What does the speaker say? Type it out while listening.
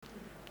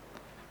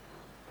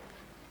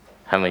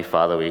Heavenly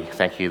Father, we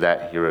thank you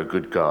that you're a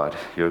good God.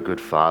 You're a good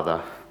Father.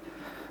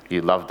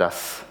 You loved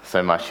us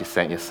so much you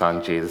sent your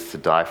Son, Jesus, to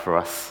die for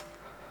us,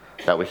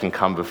 that we can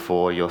come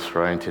before your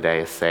throne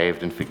today as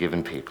saved and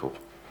forgiven people.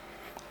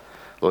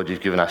 Lord,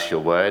 you've given us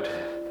your word.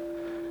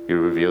 You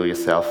reveal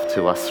yourself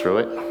to us through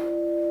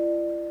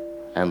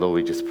it. And Lord,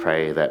 we just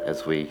pray that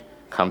as we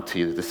come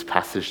to this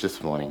passage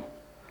this morning,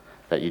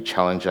 that you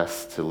challenge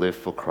us to live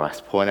for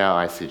Christ. Point our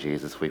eyes to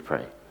Jesus, we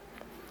pray.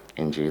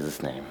 In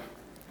Jesus' name,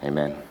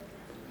 amen.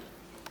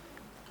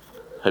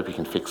 Hope you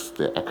can fix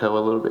the echo a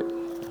little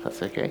bit, if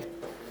that's okay.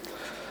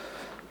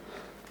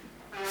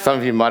 Some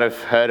of you might have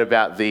heard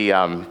about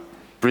the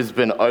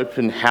Brisbane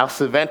Open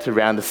House event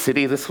around the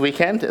city this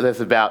weekend.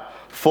 There's about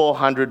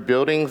 400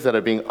 buildings that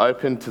are being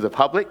opened to the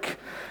public,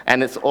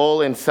 and it's all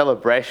in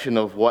celebration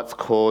of what's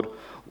called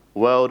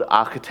World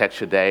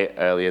Architecture Day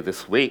earlier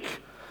this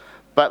week.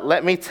 But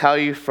let me tell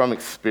you from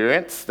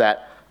experience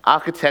that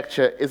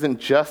architecture isn't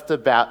just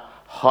about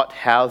hot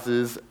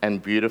houses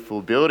and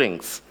beautiful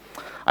buildings.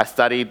 I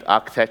studied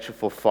architecture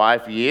for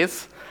 5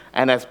 years,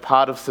 and as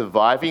part of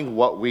surviving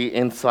what we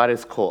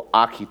insiders call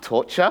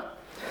archi-torture,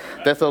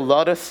 there's a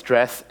lot of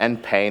stress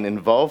and pain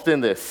involved in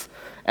this.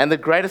 And the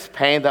greatest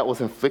pain that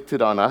was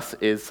inflicted on us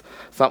is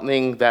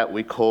something that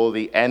we call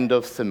the end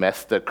of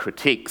semester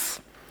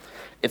critiques.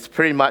 It's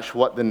pretty much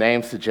what the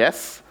name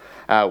suggests.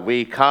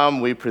 We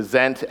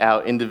present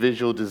our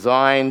individual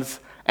designs,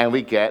 and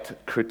we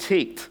get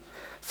critiqued.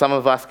 Some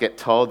of us get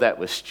told that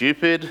we're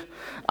stupid,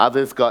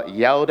 others got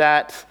yelled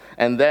at,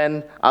 and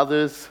then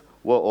others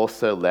were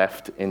also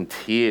left in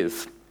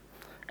tears.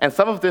 And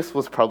some of this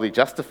was probably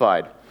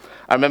justified.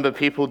 I remember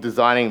people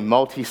designing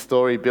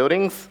multi-story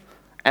buildings,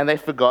 and they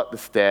forgot the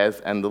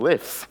stairs and the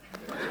lifts.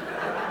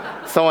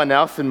 Someone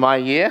else in my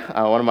year,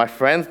 one of my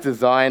friends,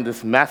 designed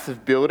this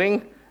massive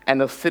building,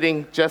 and they're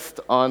sitting just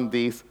on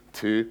these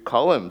 2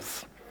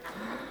 columns.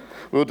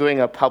 We were doing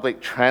a public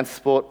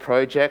transport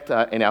project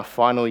in our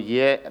final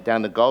year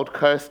down the Gold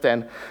Coast,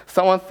 and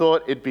someone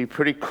thought it'd be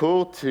pretty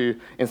cool to,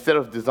 instead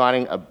of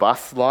designing a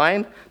bus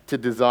line, to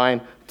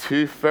design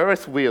 2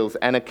 Ferris wheels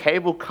and a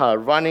cable car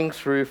running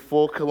through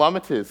 4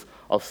 kilometers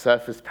of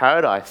surface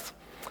paradise.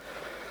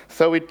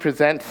 So we'd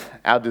present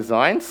our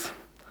designs.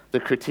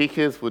 The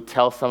critiquers would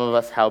tell some of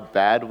us how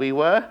bad we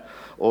were,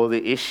 or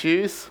the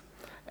issues,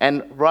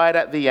 and right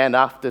at the end,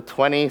 after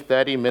 20,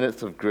 30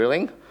 minutes of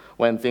grilling,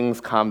 when things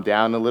calm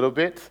down a little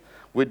bit,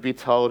 we'd be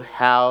told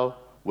how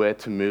we're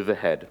to move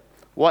ahead.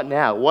 What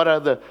now? What are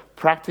the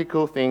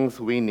practical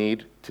things we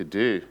need to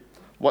do?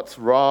 What's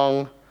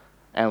wrong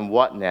and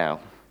what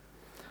now?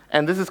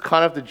 And this is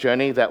kind of the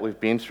journey that we've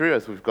been through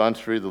as we've gone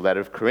through the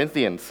letter of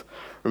Corinthians.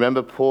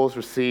 Remember, Paul's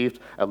received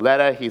a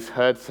letter, he's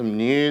heard some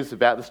news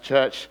about this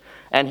church,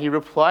 and he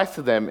replies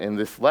to them in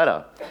this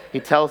letter.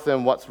 He tells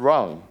them what's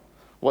wrong,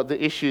 what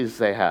the issues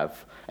they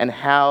have, and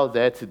how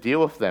they're to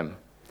deal with them.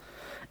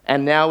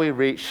 And now we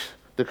reach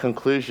the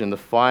conclusion, the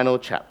final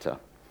chapter,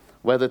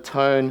 where the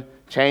tone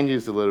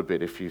changes a little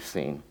bit, if you've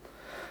seen.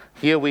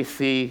 Here we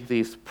see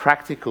these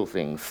practical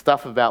things,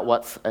 stuff about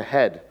what's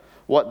ahead,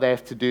 what they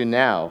have to do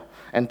now,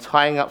 and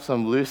tying up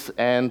some loose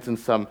ends and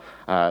some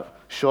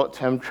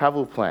short-term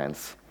travel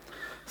plans.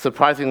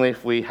 Surprisingly,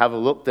 if we have a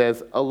look,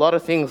 there's a lot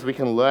of things we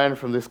can learn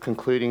from this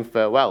concluding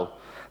farewell.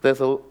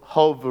 There's a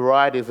whole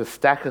variety, there's a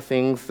stack of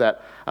things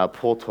that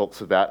Paul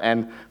talks about,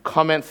 and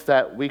comments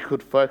that we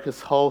could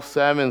focus whole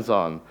sermons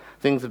on.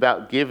 Things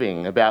about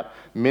giving, about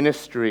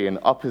ministry and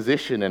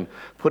opposition, and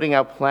putting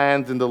our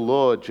plans in the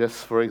Lord,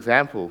 just for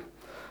example.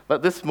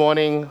 But this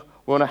morning,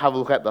 we want to have a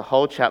look at the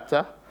whole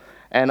chapter,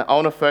 and I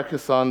want to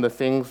focus on the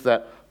things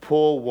that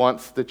Paul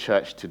wants the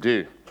church to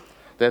do.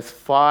 There's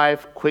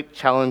 5 quick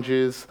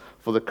challenges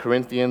for the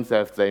Corinthians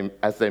as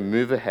they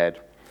move ahead.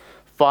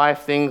 5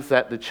 things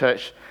that the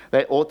church,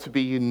 they ought to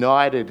be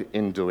united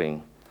in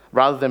doing,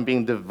 rather than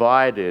being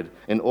divided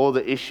in all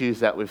the issues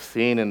that we've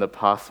seen in the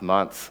past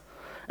months.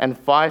 And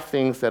 5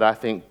 things that I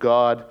think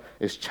God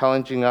is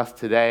challenging us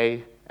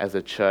today as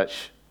a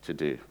church to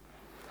do.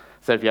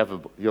 So if you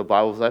have your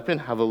Bibles open,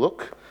 have a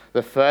look.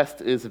 The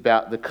first is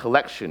about the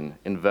collection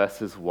in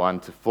verses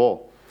 1 to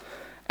 4.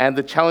 And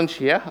the challenge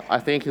here, I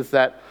think, is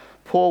that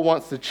Paul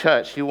wants the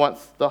church, he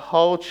wants the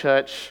whole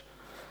church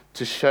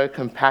to show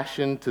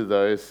compassion to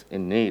those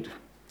in need.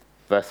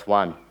 Verse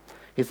 1.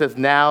 He says,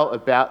 now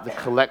about the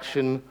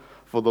collection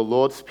for the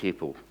Lord's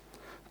people.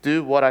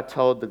 Do what I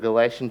told the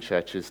Galatian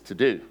churches to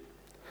do.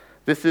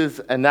 This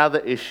is another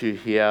issue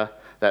here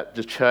that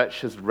the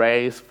church has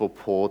raised for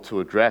Paul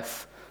to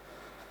address.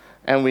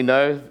 And we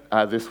know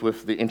this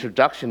with the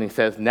introduction. He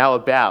says, now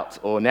about,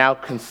 or now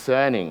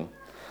concerning.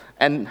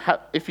 And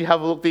if you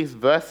have a look at these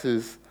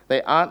verses,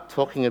 they aren't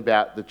talking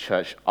about the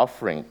church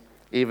offering,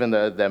 even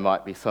though there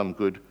might be some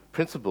good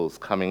principles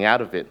coming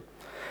out of it.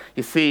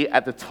 You see,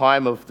 at the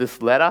time of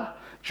this letter,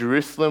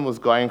 Jerusalem was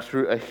going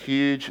through a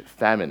huge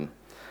famine,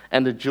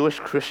 and the Jewish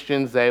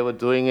Christians, they were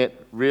doing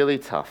it really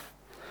tough.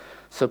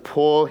 So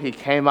Paul, he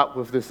came up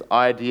with this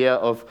idea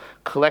of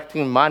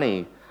collecting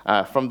money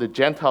from the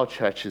Gentile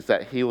churches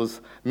that he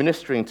was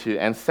ministering to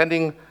and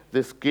sending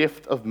this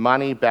gift of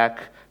money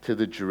back to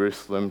the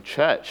Jerusalem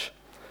church.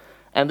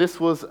 And this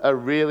was a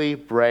really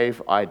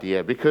brave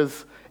idea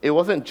because it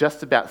wasn't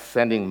just about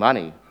sending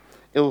money.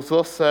 It was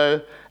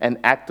also an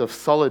act of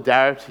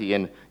solidarity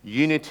and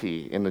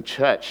unity in the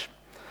church.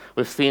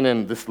 We've seen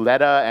in this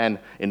letter and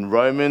in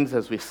Romans,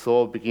 as we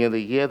saw at the beginning of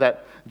the year,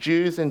 that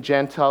Jews and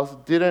Gentiles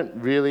didn't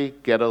really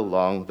get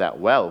along that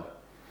well.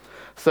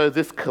 So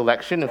this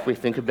collection, if we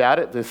think about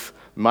it, this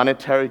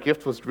monetary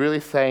gift was really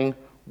saying,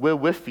 we're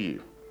with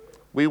you.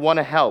 We want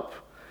to help.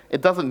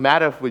 It doesn't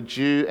matter if we're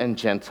Jew and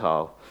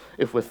Gentile,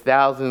 if we're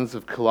thousands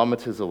of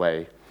kilometers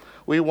away.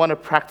 We want to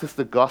practice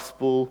the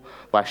gospel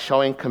by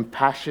showing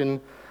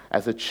compassion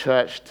as a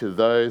church to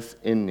those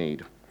in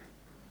need.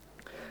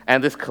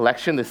 And this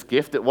collection, this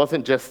gift, it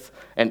wasn't just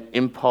an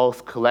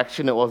impulse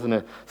collection. It wasn't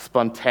a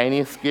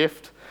spontaneous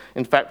gift.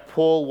 In fact,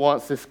 Paul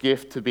wants this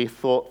gift to be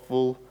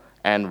thoughtful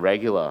and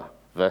regular.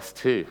 Verse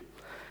 2,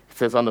 it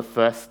says, on the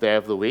first day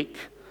of the week,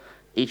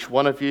 each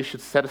one of you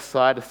should set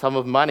aside a sum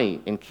of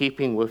money in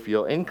keeping with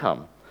your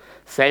income,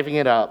 saving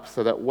it up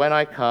so that when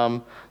I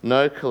come,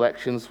 no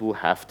collections will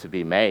have to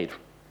be made.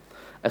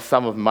 A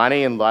sum of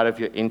money in light of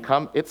your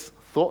income, it's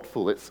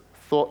thoughtful, it's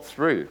thought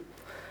through.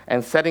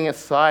 And setting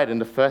aside in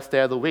the first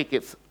day of the week,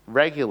 it's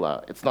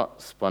regular. It's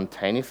not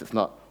spontaneous, it's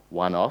not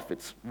one-off,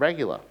 it's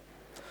regular.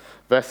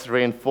 Verse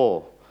 3 and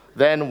 4,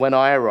 then when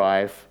I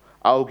arrive,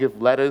 I will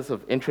give letters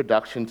of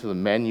introduction to the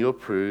men you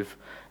approve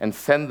and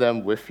send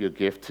them with your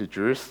gift to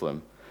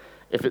Jerusalem.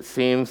 If it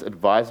seems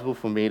advisable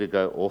for me to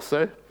go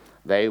also,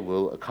 they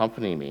will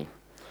accompany me.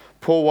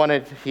 Paul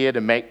wanted here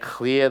to make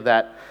clear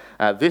that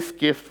this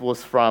gift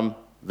was from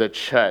the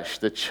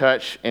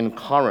church in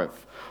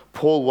Corinth.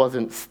 Paul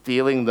wasn't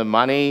stealing the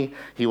money.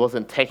 He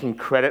wasn't taking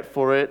credit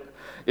for it.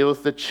 It was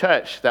the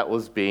church that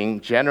was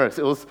being generous.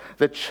 It was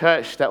the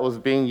church that was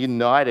being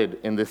united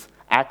in this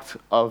act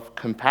of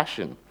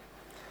compassion.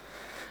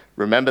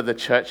 Remember the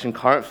church in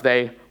Corinth,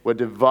 they were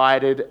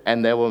divided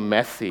and they were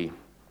messy.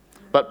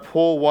 But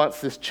Paul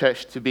wants this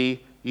church to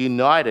be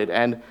united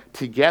and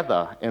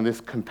together in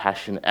this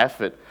compassion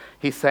effort.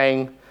 He's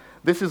saying,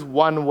 this is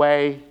one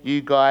way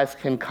you guys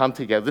can come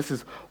together. This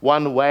is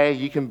one way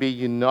you can be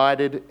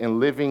united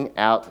in living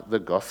out the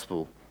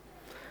gospel.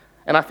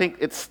 And I think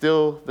it's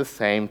still the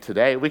same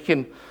today. We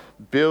can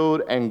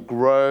build and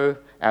grow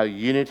our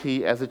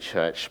unity as a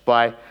church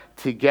by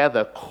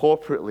together,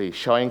 corporately,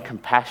 showing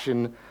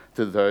compassion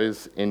to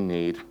those in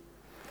need.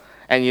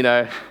 And you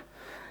know,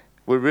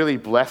 we're really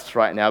blessed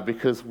right now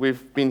because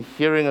we've been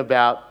hearing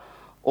about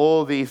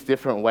all these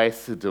different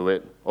ways to do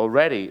it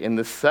already in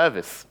this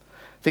service.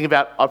 Think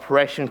about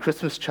Operation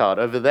Christmas Child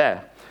over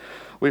there.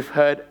 We've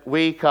heard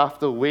week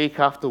after week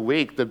after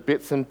week the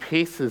bits and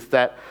pieces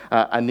that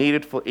are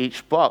needed for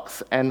each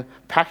box. And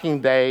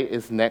packing day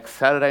is next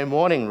Saturday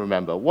morning,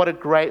 remember. What a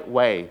great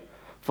way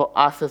for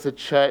us as a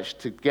church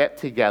to get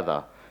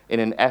together in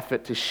an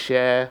effort to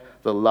share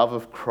the love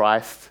of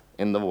Christ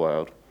in the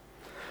world.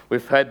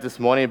 We've heard this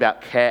morning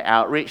about Care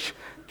Outreach,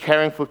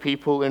 caring for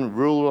people in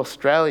rural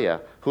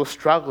Australia who are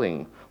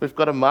struggling. We've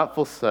got a month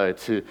or so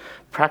to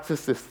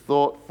practice this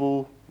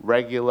thoughtful,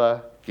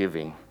 regular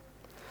giving.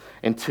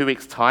 In 2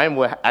 weeks' time,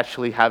 we're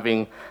actually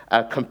having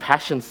a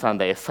Compassion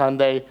Sunday, a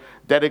Sunday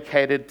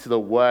dedicated to the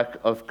work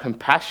of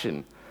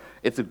compassion.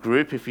 It's a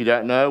group, if you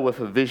don't know,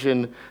 with a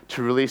vision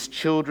to release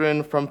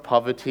children from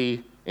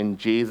poverty in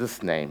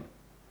Jesus' name.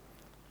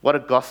 What a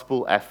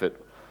gospel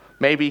effort.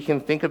 Maybe you can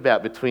think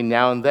about between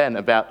now and then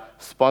about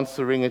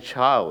sponsoring a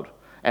child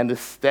and the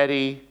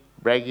steady,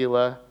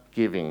 regular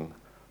giving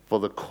for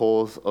the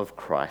cause of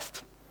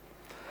Christ.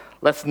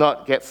 Let's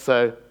not get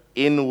so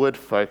inward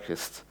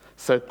focused,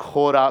 so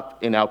caught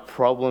up in our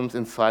problems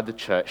inside the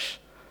church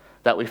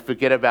that we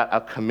forget about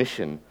our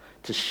commission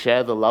to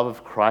share the love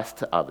of Christ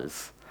to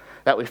others,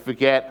 that we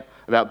forget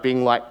about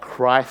being like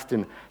Christ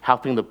and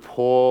helping the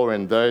poor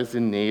and those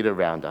in need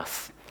around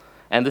us.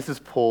 And this is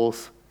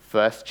Paul's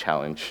first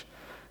challenge,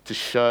 to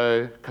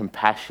show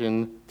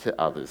compassion to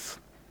others.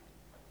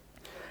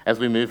 As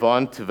we move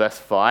on to verse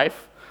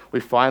 5, we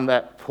find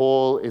that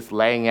Paul is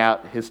laying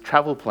out his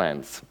travel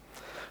plans.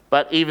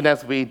 But even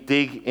as we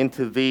dig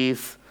into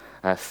these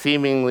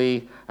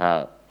seemingly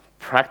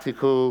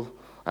practical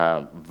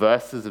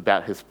verses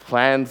about his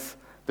plans,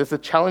 there's a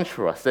challenge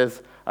for us.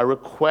 There's a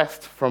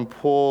request from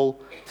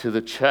Paul to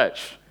the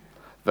church.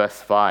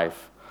 Verse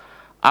 5,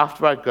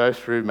 after I go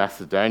through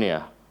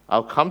Macedonia,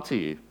 I'll come to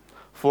you,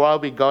 for I'll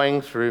be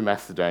going through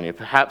Macedonia.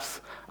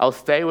 Perhaps I'll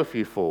stay with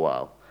you for a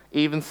while,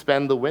 even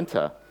spend the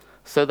winter,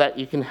 so that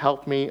you can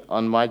help me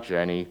on my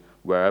journey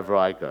wherever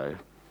I go.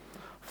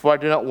 For I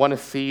do not want to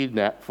see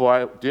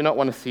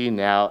you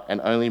now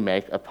and only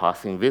make a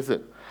passing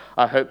visit.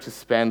 I hope to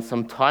spend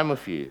some time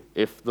with you,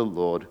 if the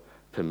Lord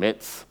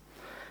permits.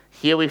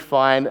 Here we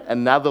find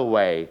another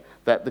way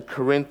that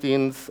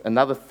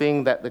another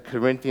thing that the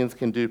Corinthians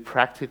can do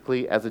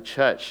practically as a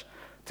church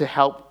to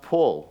help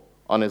Paul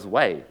on his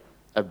way.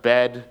 A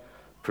bed,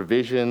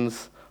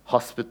 provisions,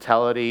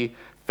 hospitality,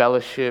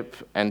 fellowship,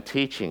 and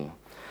teaching.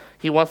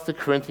 He wants the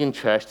Corinthian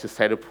church to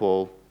say to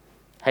Paul,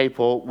 hey,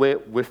 Paul, we're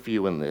with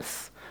you in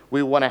this.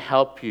 We want to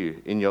help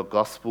you in your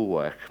gospel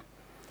work.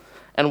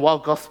 And while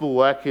gospel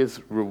work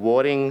is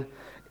rewarding,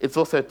 it's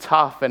also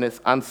tough and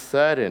it's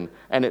uncertain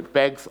and it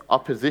begs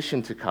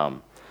opposition to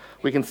come.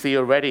 We can see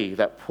already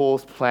that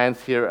Paul's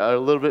plans here are a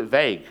little bit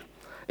vague.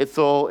 It's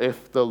all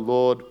if the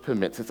Lord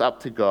permits. It's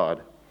up to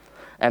God.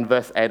 And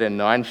verse 8 and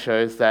 9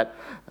 shows that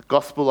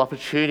gospel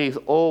opportunities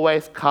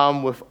always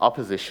come with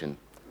opposition.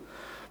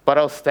 But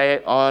I'll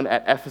stay on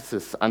at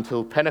Ephesus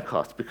until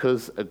Pentecost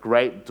because a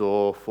great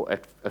door for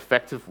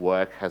effective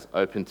work has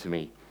opened to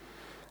me.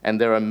 And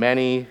there are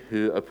many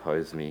who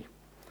oppose me.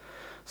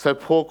 So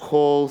Paul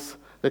calls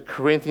the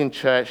Corinthian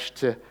church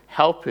to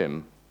help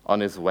him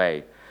on his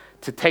way,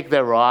 to take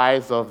their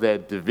eyes off their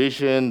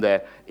division,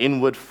 their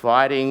inward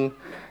fighting,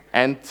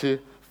 and to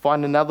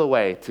find another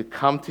way to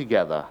come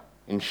together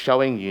in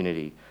showing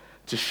unity,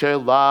 to show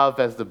love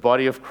as the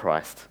body of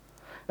Christ.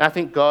 And I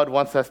think God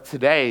wants us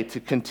today to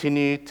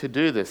continue to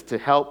do this, to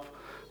help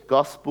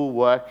gospel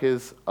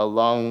workers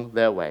along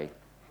their way.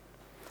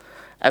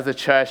 As a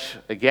church,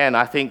 again,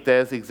 I think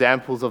there's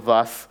examples of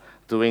us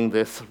doing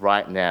this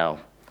right now.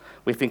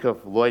 We think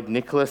of Lloyd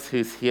Nicholas,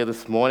 who's here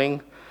this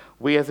morning.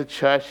 We as a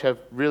church have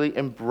really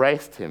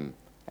embraced him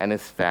and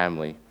his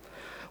family.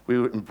 We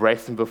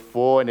embraced him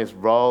before in his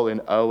role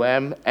in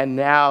OM, and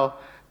now,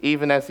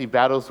 even as he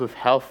battles with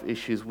health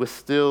issues, we're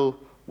still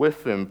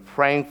with him,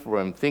 praying for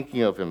him,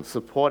 thinking of him,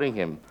 supporting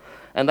him.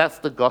 And that's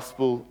the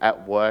gospel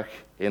at work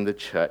in the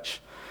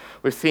church.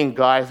 We've seen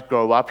guys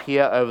grow up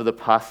here over the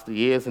past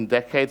years and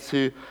decades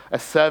who are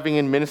serving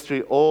in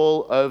ministry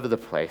all over the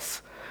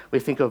place. We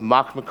think of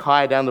Mark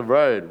Mackay down the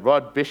road,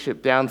 Rod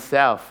Bishop down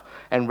south,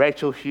 and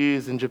Rachel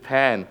Hughes in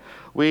Japan.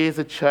 We as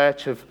a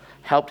church have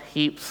helped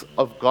heaps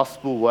of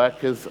gospel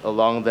workers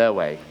along their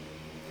way.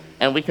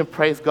 And we can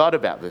praise God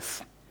about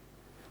this.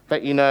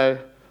 But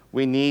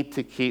we need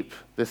to keep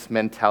this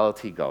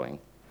mentality going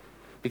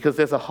because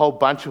there's a whole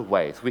bunch of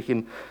ways we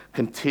can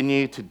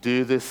continue to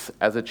do this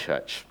as a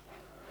church.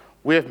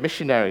 We have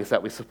missionaries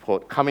that we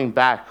support coming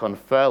back on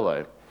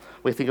furlough.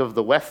 We think of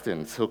the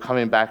Westons who are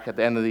coming back at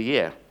the end of the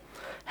year.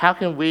 How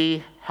can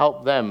we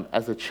help them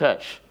as a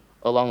church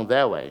along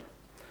their way?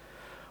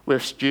 We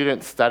have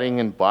students studying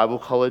in Bible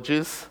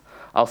colleges.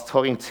 I was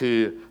talking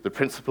to the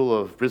principal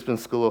of Brisbane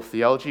School of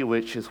Theology,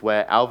 which is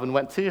where Alvin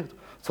went to.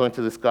 Talking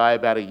to this guy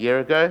about a year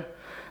ago,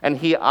 and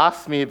he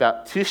asked me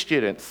about 2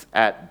 students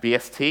at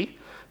BST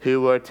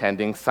who were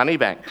attending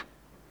Sunnybank.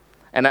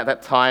 And at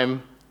that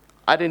time,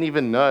 I didn't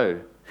even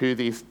know who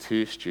these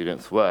 2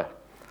 students were,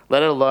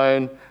 let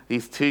alone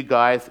these 2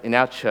 guys in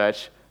our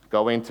church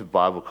going to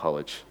Bible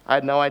college. I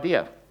had no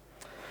idea.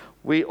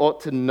 We ought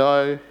to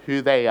know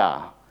who they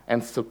are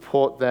and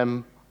support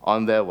them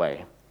on their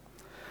way.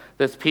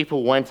 There's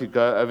people wanting to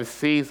go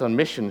overseas on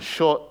mission,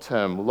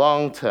 short-term,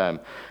 long-term,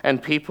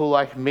 and people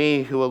like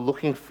me who are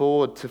looking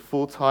forward to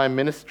full-time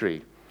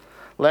ministry.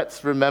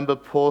 Let's remember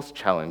Paul's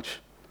challenge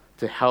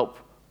to help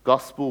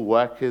gospel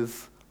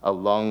workers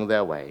along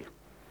their way.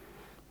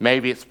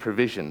 Maybe it's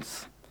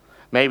provisions.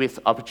 Maybe it's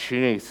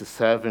opportunities to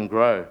serve and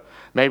grow.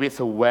 Maybe it's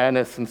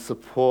awareness and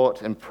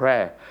support and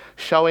prayer,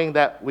 showing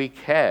that we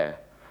care,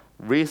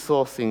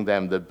 resourcing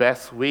them the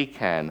best we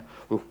can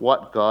with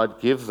what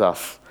God gives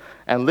us,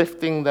 and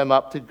lifting them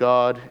up to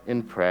God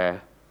in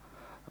prayer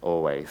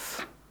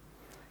always.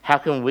 How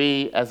can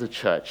we as a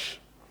church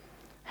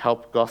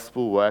help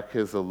gospel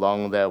workers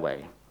along their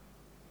way?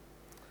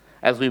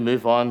 As we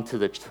move on to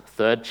the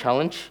third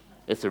challenge,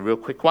 it's a real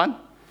quick one,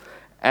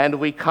 and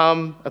we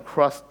come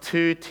across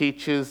 2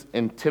 teachers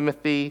in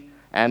Timothy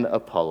and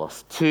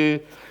Apollos, 2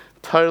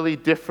 totally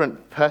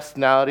different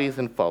personalities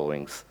and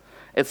followings.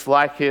 It's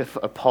like if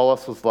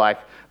Apollos was like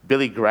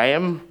Billy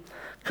Graham,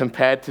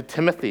 compared to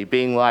Timothy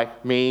being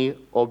like me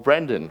or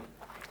Brendan.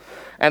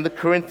 And the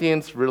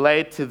Corinthians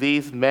relate to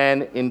these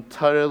men in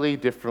totally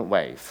different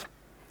ways.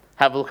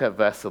 Have a look at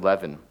verse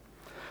 11.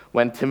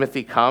 When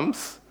Timothy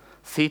comes,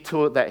 see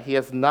to it that he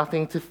has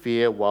nothing to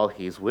fear while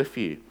he's with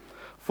you,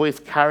 for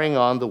he's carrying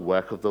on the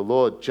work of the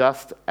Lord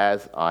just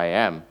as I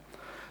am.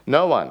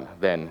 No one,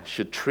 then,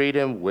 should treat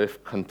him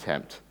with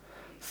contempt.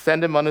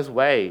 Send him on his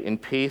way in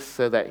peace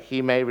so that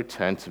he may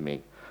return to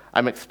me.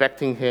 I'm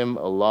expecting him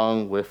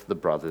along with the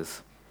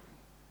brothers.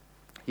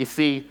 You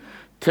see,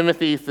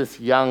 Timothy is this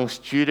young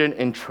student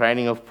in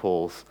training of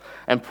Paul's,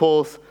 and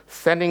Paul's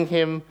sending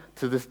him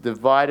to this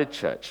divided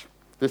church.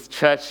 This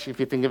church, if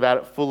you think about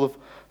it, full of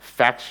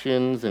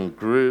factions and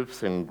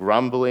groups and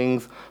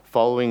grumblings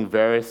following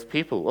various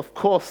people. Of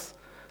course,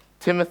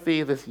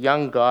 Timothy, this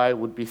young guy,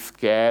 would be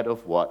scared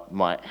of what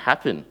might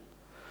happen.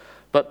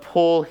 But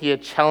Paul here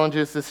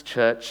challenges this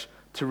church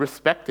to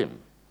respect him,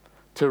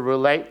 to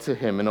relate to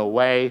him in a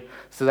way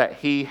so that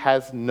he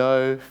has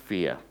no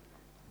fear.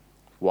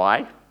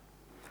 Why?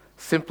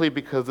 Simply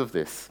because of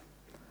this.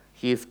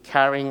 He is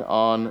carrying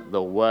on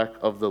the work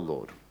of the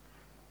Lord.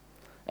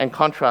 And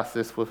contrast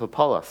this with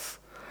Apollos.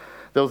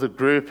 There was a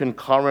group in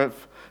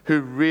Corinth who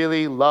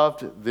really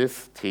loved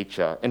this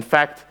teacher. In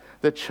fact,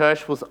 the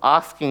church was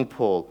asking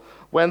Paul,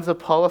 when's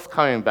Apollos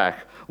coming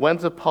back?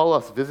 When's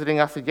Apollos visiting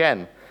us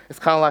again? It's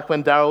kind of like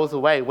when Daryl was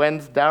away.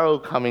 When's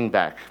Daryl coming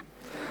back?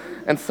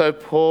 And so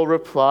Paul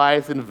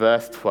replies in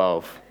verse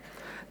 12.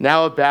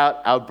 Now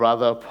about our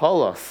brother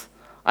Apollos.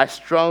 I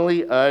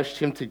strongly urged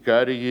him to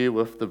go to you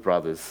with the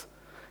brothers.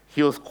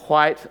 He was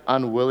quite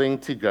unwilling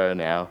to go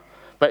now,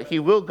 but he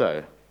will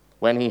go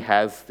when he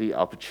has the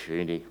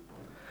opportunity.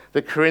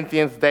 The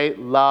Corinthians, they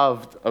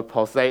loved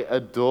Apollos. They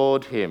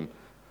adored him.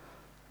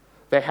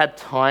 They had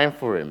time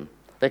for him.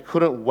 They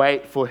couldn't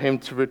wait for him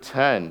to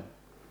return,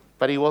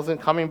 but he wasn't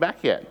coming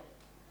back yet.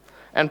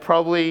 And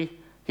probably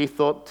he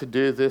thought to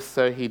do this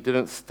so he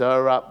didn't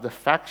stir up the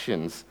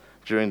factions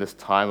during this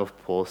time of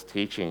Paul's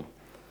teaching.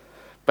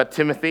 But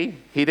Timothy,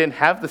 he didn't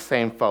have the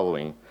same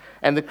following,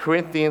 and the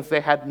Corinthians,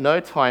 they had no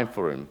time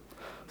for him.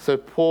 So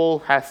Paul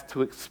has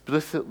to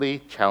explicitly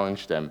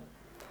challenge them.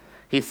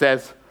 He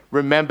says,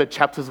 remember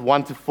chapters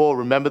 1 to 4,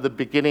 remember the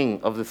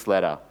beginning of this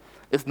letter.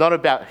 It's not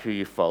about who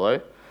you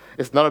follow.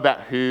 It's not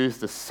about who's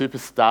the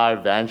superstar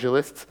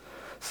evangelist.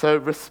 So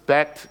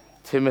respect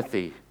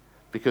Timothy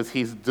because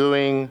he's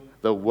doing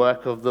the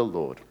work of the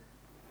Lord.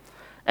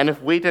 And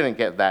if we didn't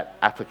get that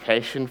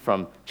application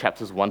from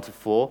chapters 1 to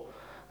 4,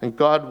 then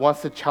God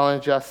wants to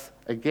challenge us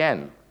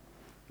again,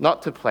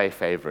 not to play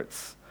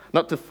favorites,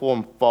 not to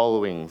form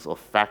followings or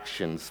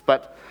factions,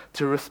 but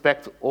to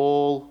respect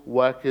all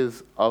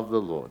workers of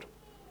the Lord.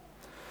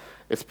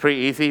 It's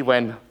pretty easy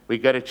when we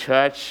go to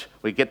church,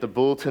 we get the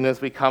bulletin as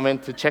we come in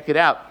to check it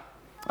out.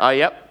 Oh,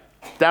 yep,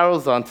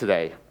 Daryl's on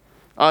today.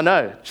 Oh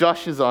no,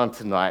 Josh is on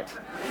tonight.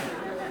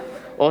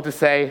 Or to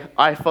say,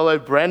 I follow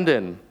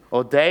Brendan,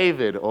 or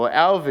David, or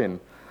Alvin.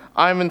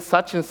 I'm in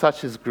such and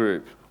such's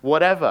group,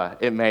 whatever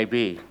it may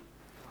be.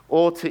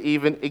 Or to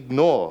even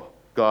ignore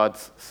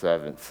God's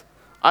servants.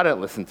 I don't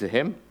listen to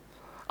him.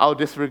 I'll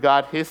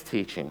disregard his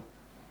teaching.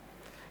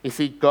 You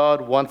see, God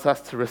wants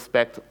us to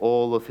respect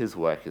all of his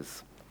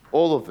workers,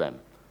 all of them,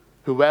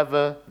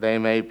 whoever they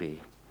may be.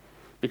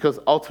 Because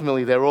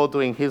ultimately, they're all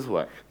doing his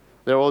work.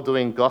 They're all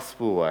doing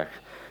gospel work,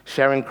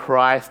 sharing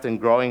Christ and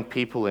growing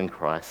people in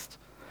Christ.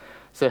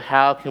 So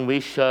how can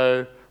we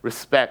show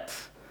respect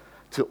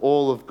to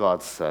all of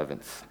God's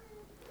servants?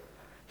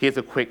 Here's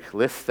a quick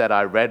list that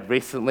I read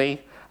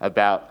recently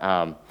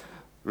about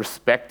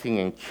respecting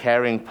and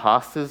caring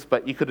pastors,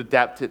 but you could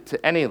adapt it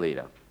to any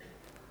leader.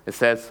 It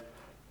says,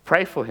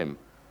 pray for him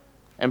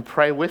and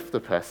pray with the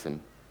person.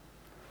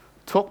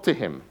 Talk to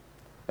him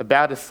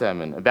about a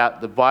sermon,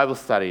 about the Bible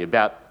study,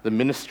 about the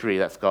ministry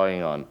that's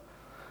going on.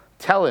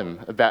 Tell him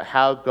about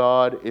how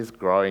God is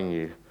growing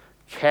you.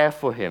 Care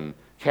for him,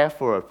 care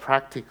for her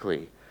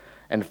practically,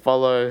 and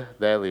follow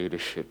their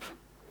leadership.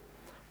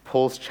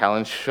 Paul's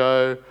challenge: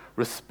 show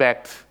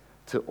respect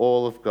to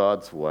all of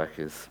God's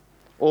workers,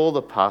 all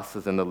the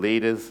pastors and the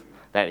leaders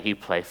that he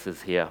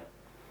places here.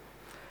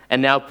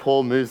 And now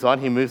Paul moves on.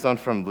 He moves on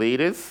from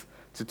leaders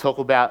to talk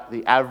about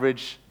the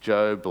average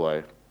Joe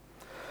Blow.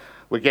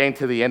 We're getting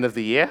to the end of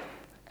the year,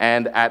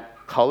 and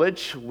at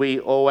college, we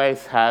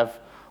always have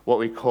what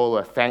we call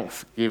a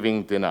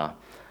Thanksgiving dinner.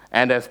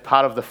 And as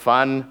part of the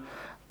fun,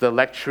 the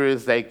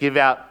lecturers, they give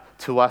out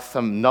to us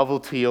some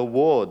novelty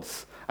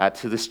awards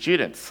to the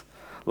students.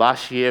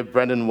 Last year,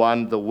 Brendan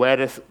won the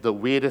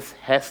weirdest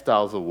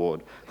hairstyles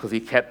award because he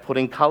kept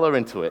putting color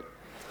into it.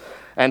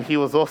 And he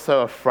was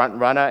also a front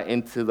runner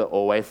into the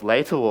Always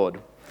Late award.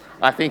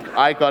 I think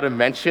I got a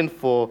mention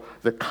for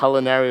the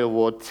culinary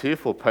award too,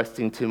 for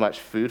posting too much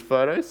food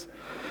photos.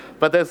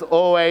 But there's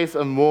always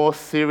a more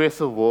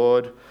serious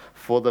award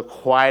for the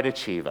quiet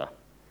achiever,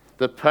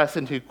 the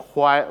person who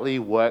quietly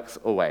works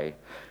away,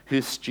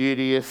 who's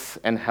studious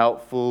and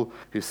helpful,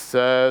 who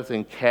serves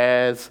and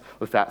cares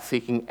without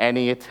seeking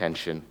any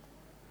attention.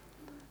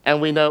 And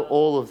we know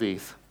all of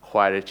these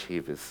quiet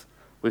achievers.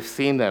 We've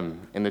seen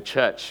them in the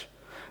church,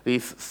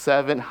 these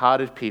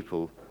servant-hearted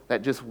people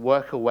that just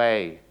work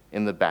away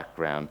in the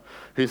background,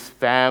 whose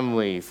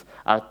families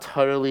are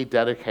totally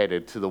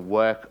dedicated to the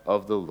work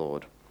of the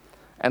Lord.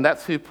 And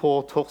that's who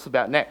Paul talks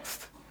about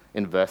next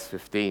in verse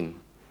 15.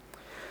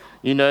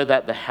 You know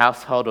that the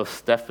household of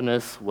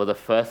Stephanas were the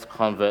first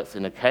converts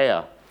in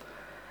Achaia,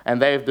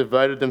 and they have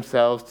devoted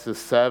themselves to the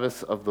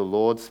service of the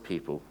Lord's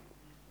people.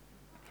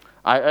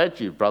 I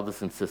urge you,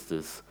 brothers and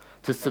sisters,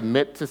 to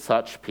submit to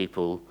such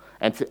people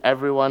and to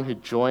everyone who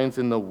joins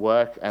in the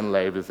work and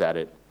labors at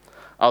it.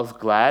 I was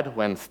glad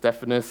when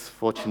Stephanas,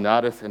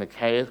 Fortunatus, and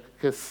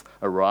Achaicus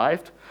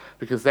arrived,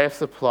 because they have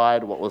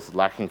supplied what was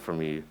lacking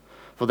from you,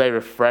 for they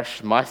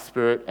refreshed my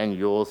spirit and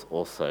yours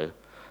also.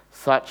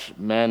 Such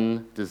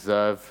men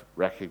deserve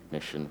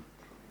recognition.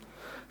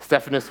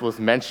 Stephanas was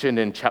mentioned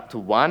in chapter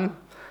 1.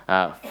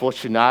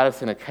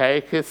 Fortunatus and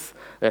Achaicus,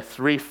 they're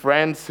three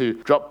friends who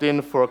dropped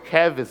in for a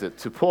care visit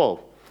to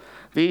Paul.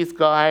 These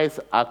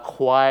guys are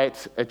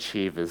quiet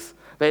achievers.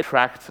 They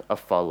attract a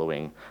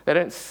following. They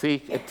don't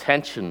seek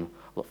attention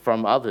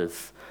from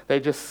others. They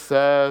just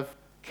serve,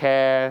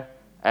 care,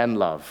 and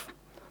love.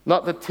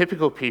 Not the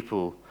typical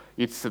people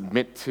you'd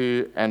submit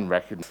to and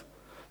recognize.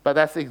 But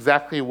that's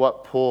exactly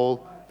what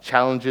Paul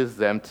challenges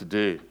them to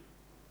do.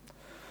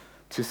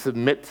 to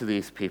submit to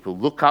these people,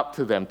 look up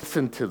to them,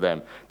 listen to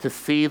them, to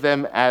see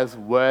them as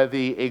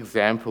worthy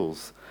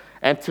examples,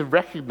 and to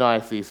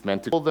recognize these men,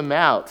 to call them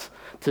out,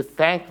 to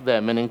thank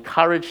them and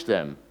encourage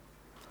them.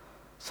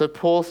 So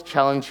Paul's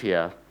challenge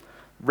here,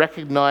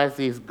 recognize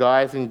these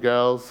guys and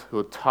girls who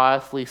are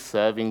tirelessly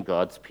serving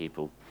God's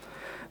people.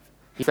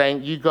 He's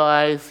saying, you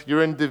guys,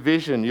 you're in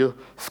division, you're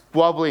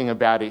squabbling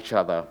about each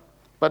other.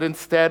 But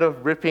instead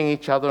of ripping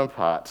each other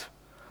apart,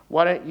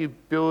 why don't you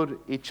build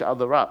each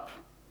other up?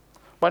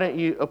 Why don't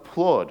you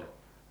applaud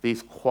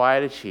these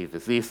quiet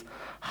achievers, these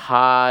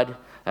hard,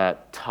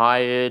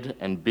 tired,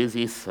 and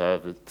busy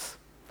servants?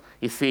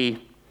 You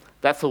see,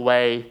 that's a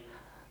way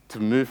to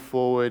move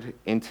forward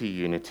into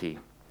unity.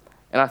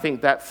 And I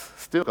think that's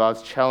still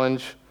God's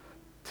challenge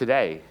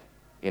today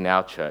in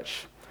our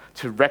church,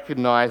 to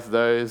recognize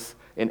those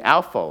in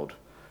our fold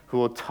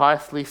who are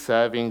tirelessly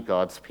serving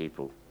God's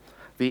people.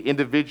 The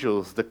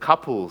individuals, the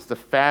couples, the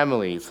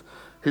families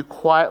who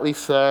quietly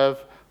serve,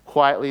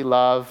 quietly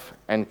love,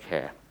 and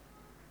care.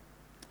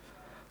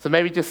 So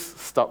maybe just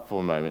stop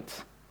for a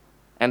moment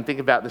and think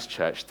about this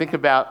church. Think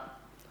about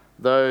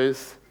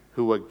those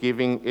who are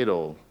giving it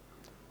all,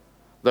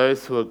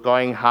 those who are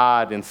going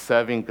hard in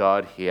serving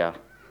God here,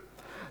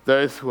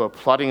 those who are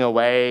plodding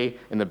away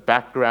in the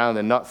background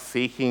and not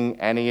seeking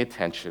any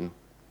attention.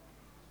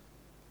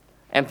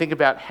 And think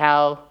about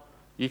how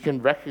you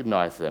can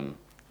recognize them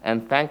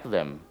and thank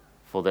them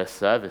for their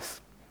service.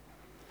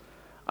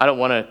 I don't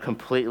want to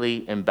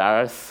completely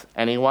embarrass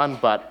anyone,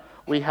 but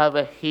we have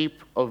a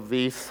heap of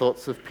these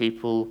sorts of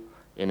people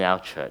in our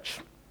church.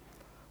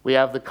 We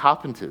have the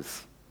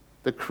Carpenters,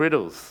 the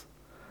Criddles,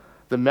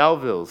 the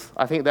Melvilles.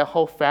 I think their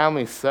whole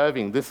family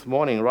serving this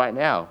morning right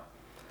now.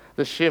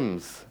 The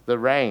Shims, the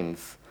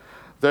Rains,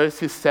 those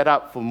who set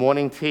up for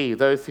morning tea,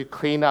 those who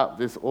clean up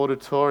this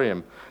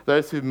auditorium,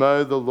 those who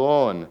mow the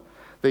lawn,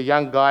 the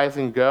young guys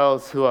and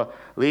girls who are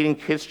leading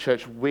kids'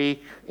 church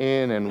week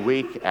in and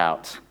week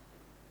out.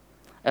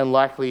 And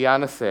like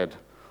Liana said,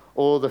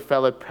 all the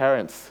fellow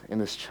parents in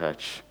this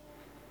church.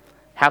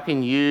 How can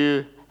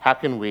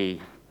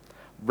we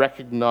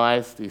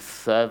recognize these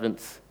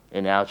servants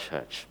in our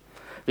church?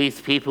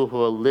 These people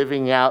who are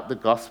living out the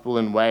gospel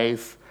in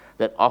ways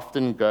that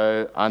often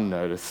go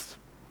unnoticed.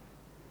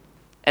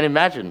 And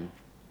imagine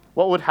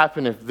what would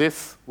happen if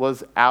this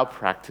was our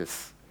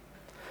practice.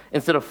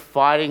 Instead of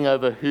fighting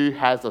over who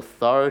has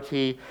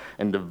authority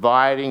and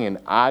dividing and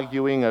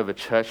arguing over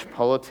church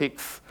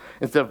politics,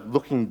 instead of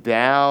looking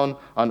down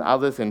on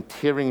others and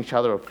tearing each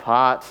other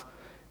apart,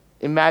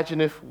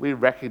 imagine if we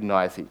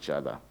recognized each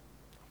other.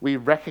 We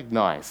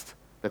recognized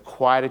the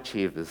quiet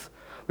achievers.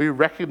 We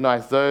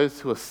recognize those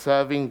who are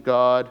serving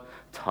God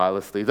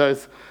tirelessly,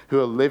 those who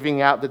are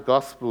living out the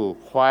gospel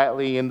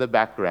quietly in the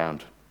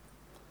background.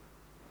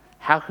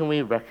 How can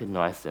we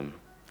recognize them?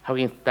 How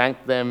can we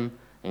thank them,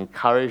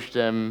 encourage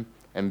them,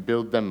 and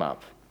build them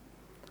up?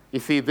 You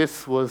see,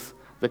 this was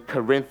the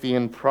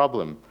Corinthian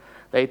problem.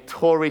 They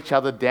tore each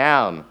other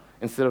down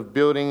instead of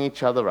building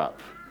each other up.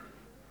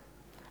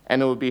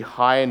 And it would be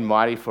high and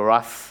mighty for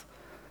us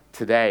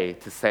today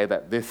to say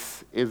that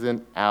this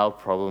isn't our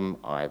problem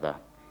either.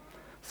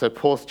 So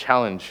Paul's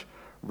challenge,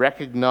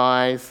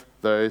 recognize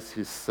those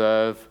who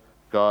serve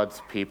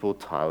God's people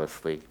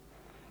tirelessly.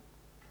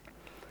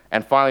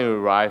 And finally, we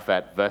arrive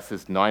at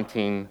verses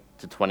 19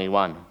 to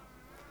 21.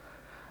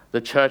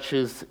 The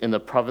churches in the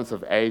province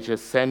of Asia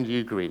send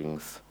you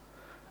greetings.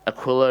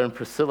 Aquila and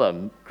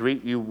Priscilla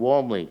greet you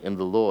warmly in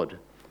the Lord,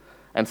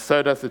 and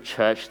so does the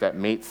church that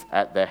meets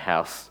at their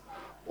house.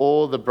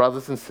 All the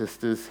brothers and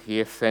sisters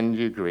here send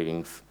you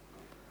greetings.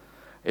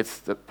 It's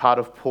the part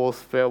of Paul's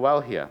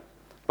farewell here.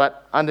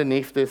 But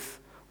underneath this,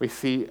 we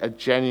see a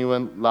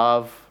genuine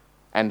love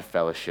and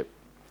fellowship.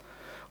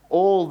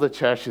 All the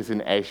churches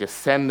in Asia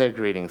send their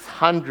greetings,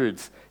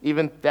 hundreds,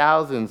 even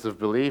thousands of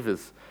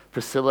believers.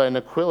 Priscilla and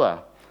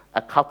Aquila,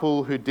 a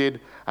couple who did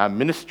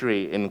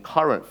ministry in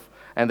Corinth,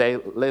 and they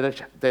lead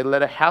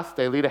a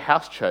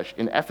house church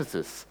in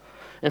Ephesus.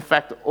 In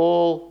fact,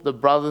 all the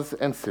brothers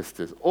and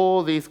sisters,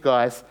 all these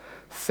guys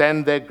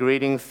send their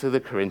greetings to the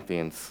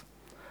Corinthians.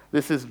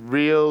 This is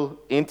real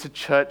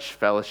inter-church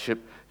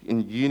fellowship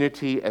in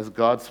unity as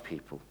God's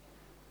people.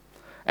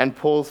 And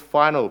Paul's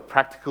final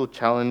practical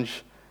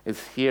challenge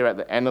is here at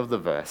the end of the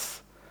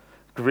verse.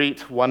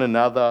 Greet one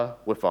another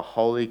with a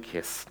holy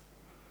kiss.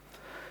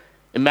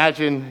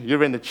 Imagine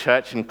you're in the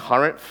church in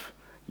Corinth.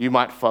 You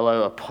might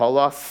follow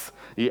Apollos.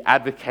 You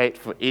advocate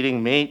for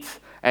eating meat,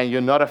 and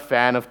you're not a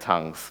fan of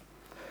tongues.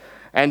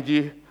 And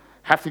you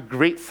have to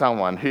greet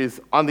someone who's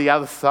on the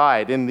other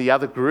side, in the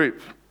other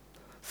group,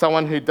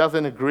 someone who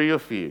doesn't agree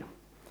with you.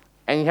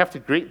 And you have to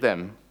greet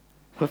them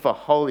with a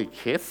holy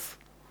kiss.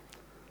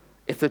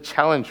 It's a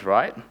challenge,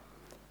 right?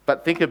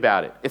 But think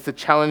about it. It's a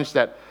challenge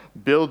that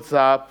builds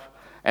up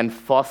and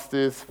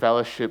fosters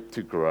fellowship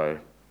to grow.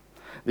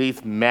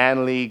 These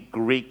manly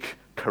Greek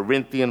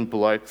Corinthian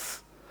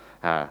blokes,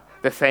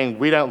 they're saying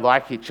we don't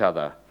like each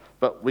other,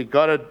 but we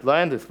got to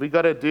learn this. We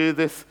got to do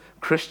this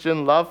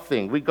Christian love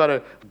thing. We got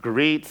to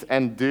greet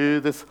and do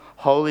this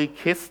holy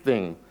kiss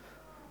thing.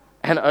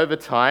 And over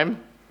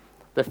time,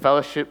 the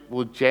fellowship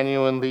will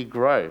genuinely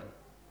grow.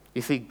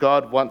 You see,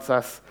 God wants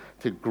us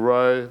to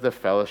grow the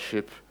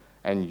fellowship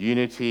and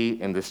unity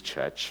in this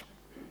church.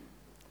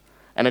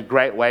 And a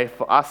great way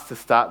for us to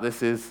start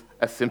this is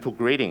a simple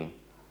greeting.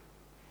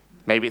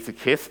 Maybe it's a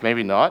kiss,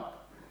 maybe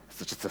not.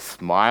 It's just a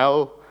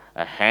smile,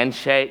 a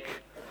handshake.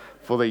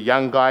 For the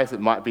young guys,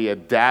 it might be a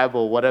dab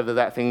or whatever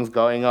that thing's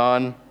going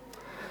on.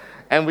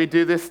 And we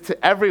do this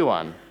to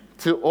everyone,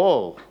 to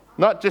all,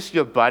 not just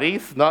your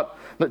buddies, not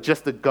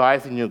just the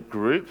guys in your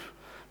group,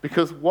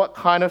 because what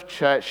kind of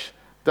church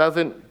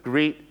doesn't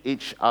greet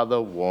each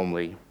other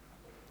warmly?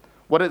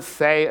 What does it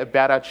say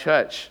about our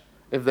church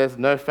if there's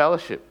no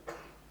fellowship?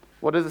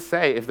 What does it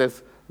say if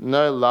there's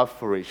no love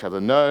for each other,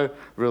 no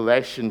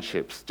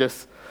relationships,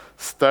 just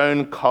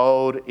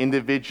stone-cold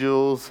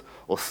individuals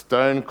or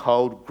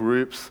stone-cold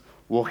groups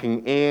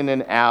walking in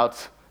and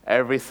out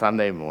every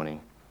Sunday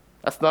morning?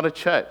 That's not a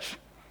church.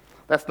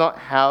 That's not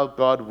how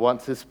God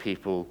wants his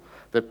people,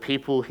 the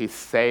people he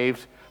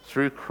saved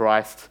through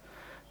Christ,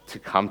 to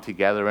come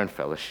together in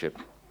fellowship.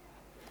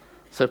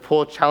 So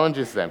Paul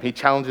challenges them. He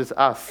challenges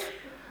us.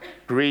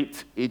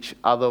 Greet each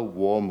other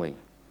warmly.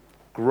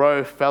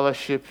 Grow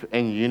fellowship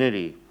and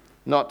unity,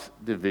 not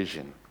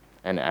division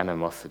and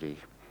animosity.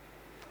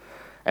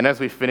 And as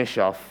we finish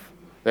off,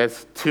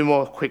 there's two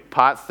more quick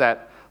parts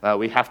that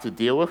we have to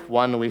deal with.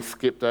 One we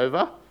skipped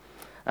over.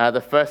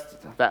 The first,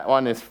 that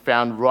one is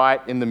found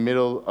right in the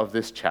middle of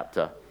this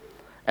chapter.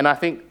 And I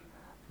think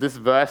this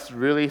verse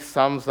really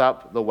sums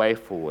up the way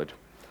forward.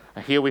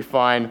 Here we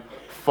find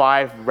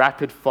 5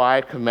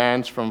 rapid-fire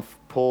commands from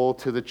Paul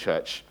to the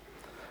church.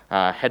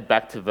 Head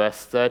back to verse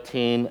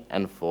 13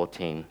 and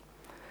 14.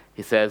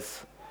 He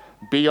says,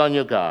 "Be on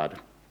your guard.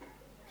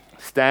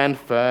 Stand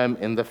firm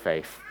in the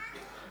faith.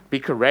 Be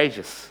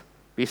courageous.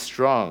 Be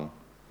strong.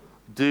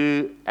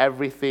 Do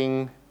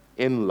everything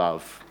in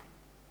love."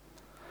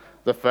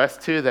 The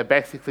first two, they're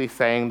basically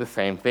saying the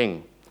same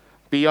thing.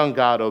 Be on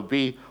guard or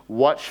be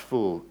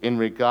watchful in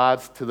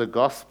regards to the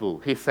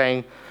gospel. He's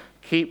saying,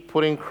 keep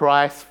putting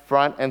Christ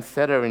front and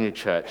center in your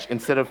church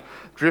instead of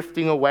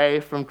drifting away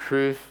from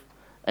truth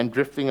and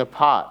drifting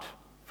apart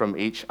from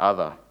each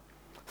other.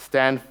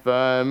 Stand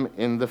firm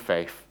in the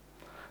faith.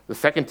 The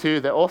second two,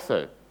 they're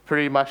also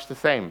pretty much the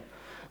same.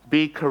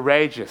 Be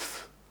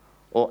courageous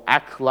or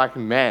act like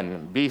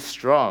men. Be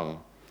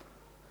strong.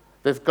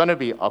 There's going to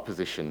be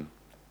opposition.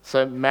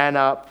 So man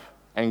up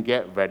and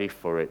get ready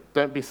for it.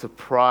 Don't be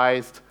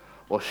surprised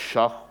or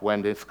shocked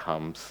when this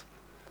comes.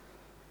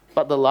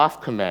 But the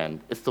last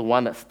command is the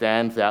one that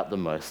stands out the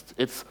most.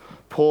 It's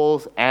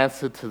Paul's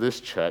answer to this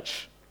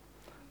church.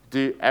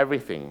 Do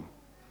everything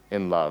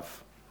in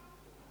love.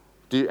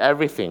 Do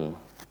everything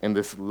in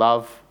this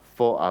love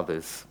for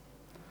others.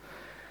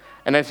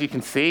 And as you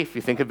can see, if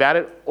you think about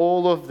it,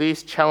 all of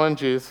these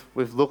challenges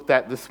we've looked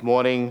at this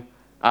morning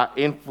are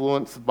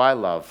influenced by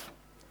love,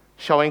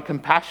 showing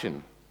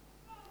compassion,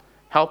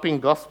 helping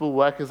gospel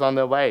workers on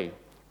their way,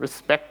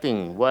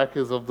 respecting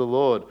workers of the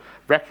Lord,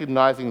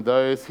 recognizing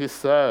those who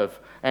serve,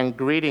 and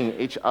greeting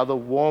each other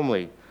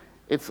warmly.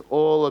 It's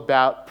all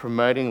about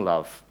promoting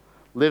love,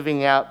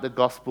 living out the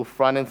gospel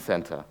front and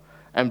center,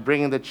 and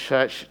bringing the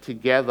church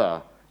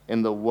together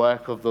in the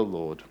work of the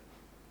Lord.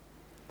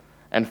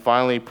 And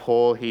finally,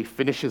 Paul, he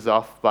finishes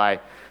off by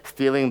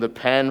stealing the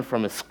pen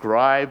from a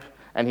scribe,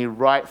 and he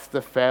writes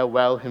the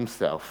farewell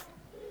himself.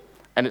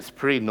 And it's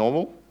pretty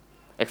normal,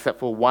 except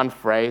for one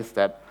phrase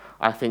that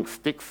I think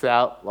sticks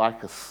out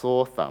like a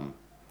sore thumb.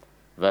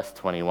 Verse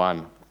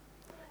 21.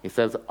 He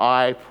says,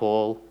 "I,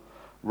 Paul,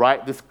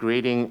 write this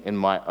greeting in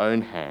my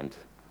own hand.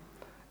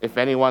 If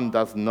anyone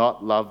does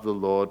not love the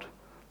Lord,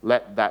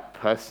 let that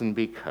person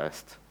be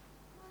cursed.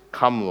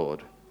 Come,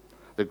 Lord.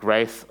 The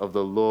grace of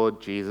the Lord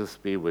Jesus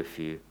be with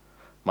you.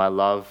 My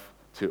love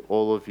to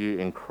all of you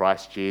in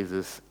Christ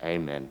Jesus.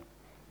 Amen."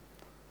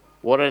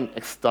 What an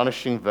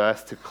astonishing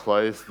verse to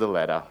close the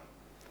letter.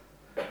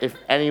 If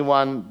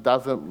anyone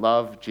doesn't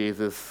love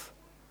Jesus,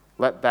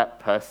 let that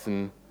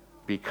person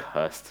be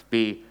cursed,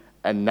 be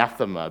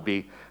anathema,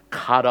 be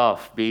cut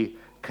off, be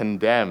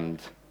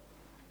condemned.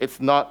 It's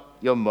not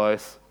your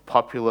most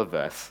popular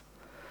verse.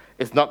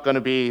 It's not going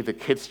to be the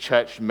kids'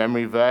 church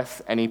memory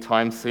verse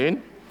anytime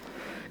soon.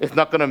 It's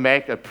not going to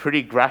make a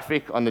pretty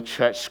graphic on the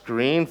church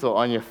screens or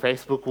on your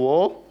Facebook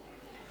wall.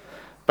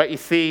 But you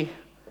see,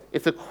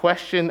 it's a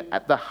question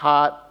at the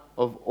heart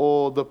of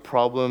all the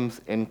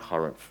problems in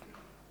Corinth.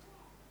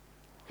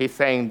 He's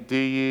saying, do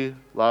you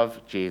love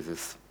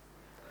Jesus?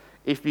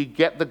 If you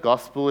get the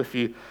gospel, if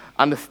you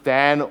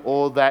understand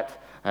all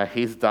that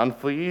he's done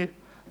for you,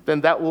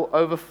 then that will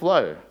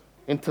overflow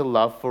into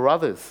love for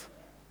others.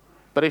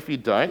 But if you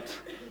don't,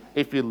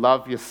 if you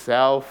love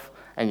yourself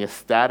and your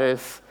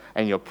status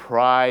and your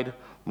pride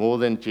more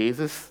than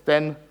Jesus,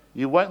 then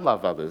you won't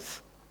love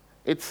others.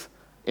 It's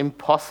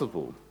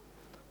impossible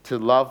to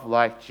love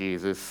like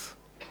Jesus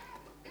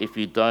if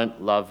you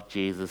don't love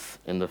Jesus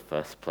in the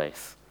first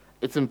place.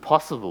 It's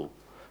impossible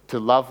to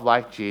love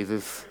like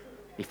Jesus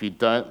if you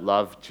don't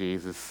love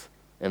Jesus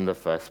in the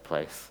first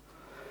place.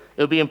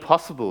 It'll be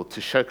impossible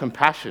to show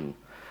compassion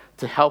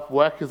to help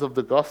workers of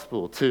the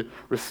gospel, to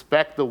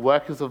respect the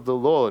workers of the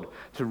Lord,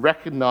 to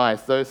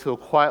recognize those who are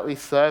quietly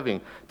serving,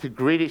 to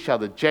greet each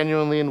other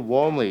genuinely and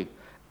warmly.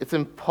 It's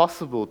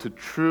impossible to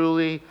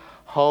truly,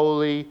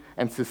 wholly,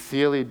 and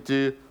sincerely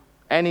do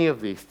any of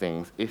these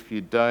things if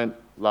you don't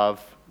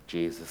love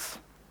Jesus.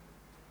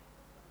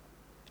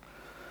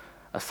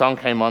 A song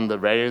came on the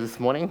radio this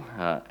morning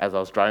as I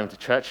was driving to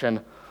church,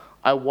 and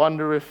I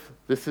wonder if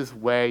this is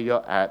where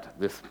you're at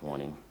this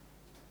morning.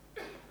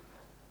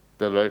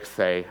 The lyrics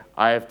say,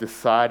 I have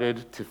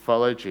decided to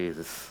follow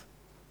Jesus,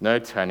 no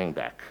turning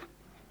back.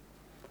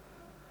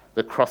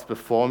 The cross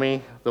before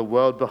me, the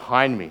world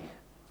behind me,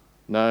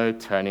 no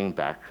turning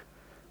back.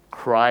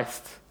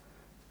 Christ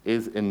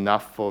is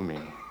enough for me.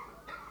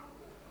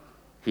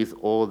 He's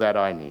all that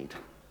I need.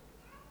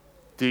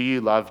 Do you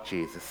love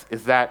Jesus?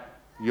 Is that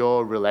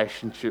your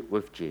relationship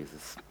with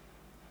Jesus?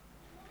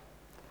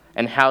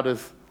 And how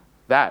does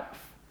that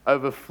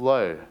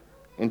overflow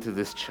into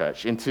this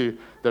church, into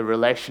the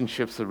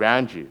relationships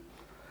around you?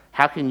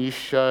 How can you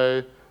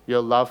show your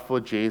love for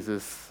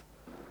Jesus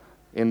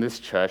in this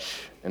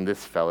church, in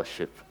this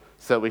fellowship,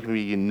 so that we can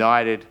be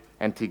united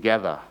and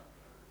together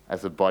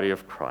as a body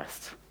of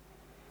Christ?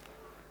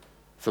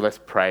 So let's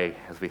pray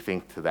as we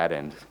think to that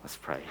end. Let's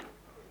pray.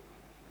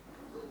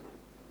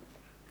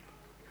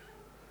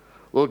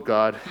 Lord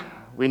God,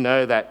 we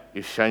know that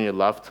you've shown your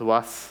love to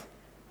us,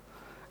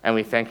 and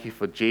we thank you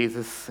for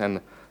Jesus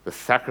and the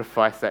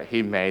sacrifice that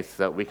he made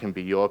so that we can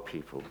be your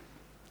people.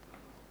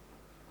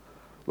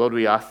 Lord,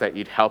 we ask that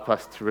you'd help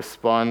us to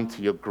respond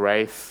to your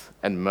grace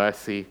and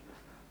mercy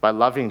by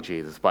loving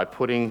Jesus, by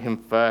putting him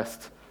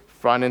first,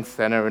 front and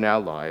center in our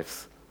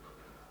lives.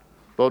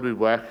 Lord,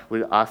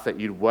 we ask that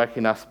you'd work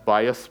in us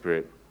by your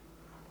Spirit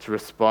to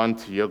respond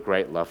to your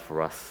great love for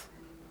us.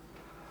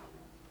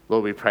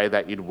 Lord, we pray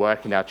that you'd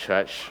work in our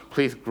church.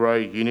 Please grow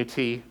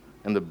unity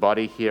in the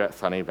body here at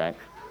Sunnybank,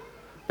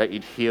 that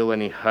you'd heal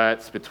any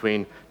hurts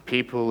between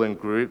people and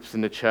groups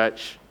in the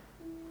church.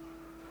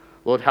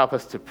 Lord, help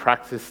us to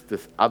practice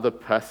this other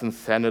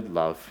person-centered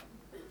love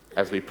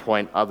as we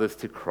point others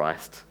to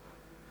Christ.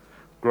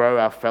 Grow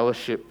our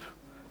fellowship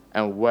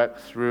and work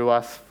through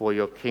us for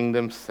your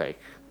kingdom's sake.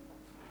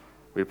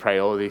 We pray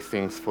all these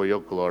things for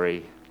your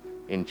glory.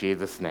 In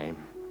Jesus' name,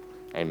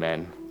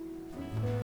 amen.